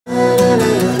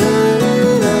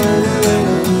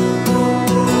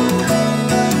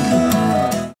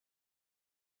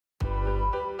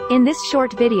In this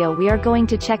short video we are going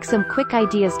to check some quick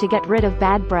ideas to get rid of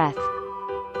bad breath.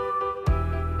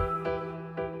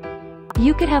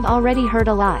 You could have already heard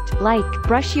a lot, like,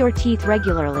 brush your teeth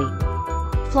regularly.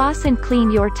 Floss and clean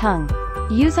your tongue.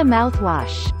 Use a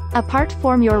mouthwash. Apart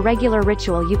from your regular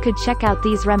ritual, you could check out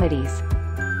these remedies.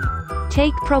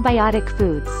 Take probiotic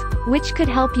foods, which could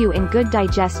help you in good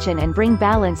digestion and bring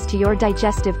balance to your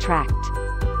digestive tract.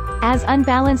 As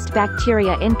unbalanced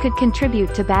bacteria in could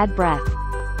contribute to bad breath.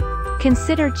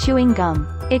 Consider chewing gum.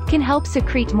 It can help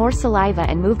secrete more saliva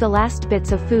and move the last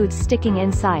bits of foods sticking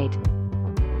inside.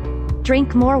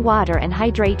 Drink more water and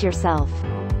hydrate yourself,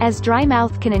 as dry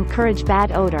mouth can encourage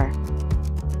bad odor.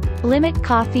 Limit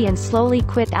coffee and slowly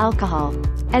quit alcohol,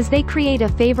 as they create a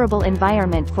favorable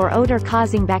environment for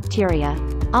odor-causing bacteria.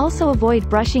 Also avoid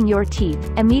brushing your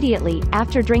teeth immediately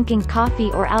after drinking coffee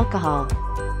or alcohol.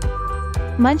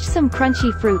 Munch some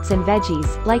crunchy fruits and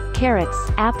veggies, like carrots,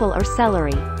 apple or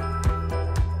celery.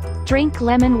 Drink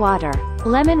lemon water.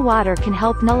 Lemon water can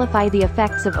help nullify the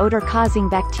effects of odor-causing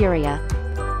bacteria.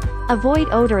 Avoid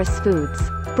odorous foods.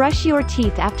 Brush your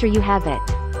teeth after you have it.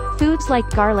 Foods like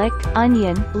garlic,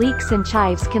 onion, leeks and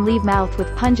chives can leave mouth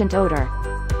with pungent odor.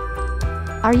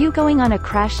 Are you going on a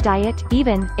crash diet?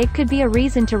 It could be a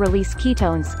reason to release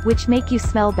ketones, which make you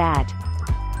smell bad.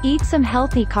 Eat some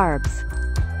healthy carbs.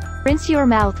 Rinse your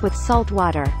mouth with salt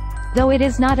water. Though it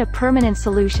is not a permanent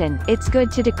solution, it's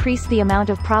good to decrease the amount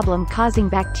of problem-causing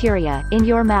bacteria in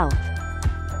your mouth.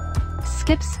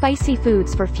 Skip spicy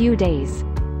foods for few days.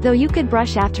 Though you could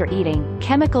brush after eating,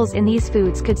 chemicals in these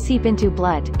foods could seep into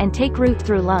blood, and take root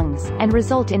through lungs, and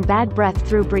result in bad breath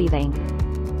through breathing.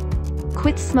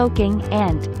 Quit smoking,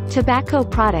 and tobacco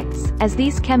products, as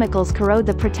these chemicals corrode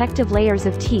the protective layers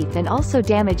of teeth and also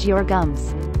damage your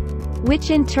gums, which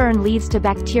in turn leads to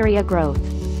bacteria growth.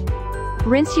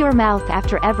 Rinse your mouth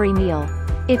after every meal.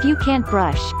 If you can't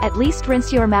brush, at least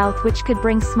rinse your mouth, which could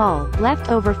bring small,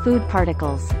 leftover food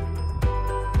particles.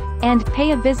 And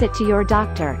pay a visit to your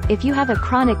doctor if you have a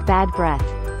chronic bad breath,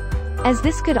 as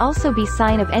this could also be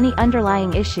sign of any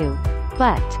underlying issue.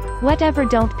 But whatever,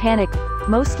 don't panic,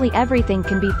 mostly everything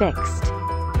can be fixed.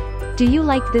 Do you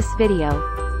like this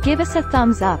video? Give us a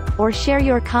thumbs up, or share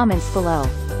your comments below.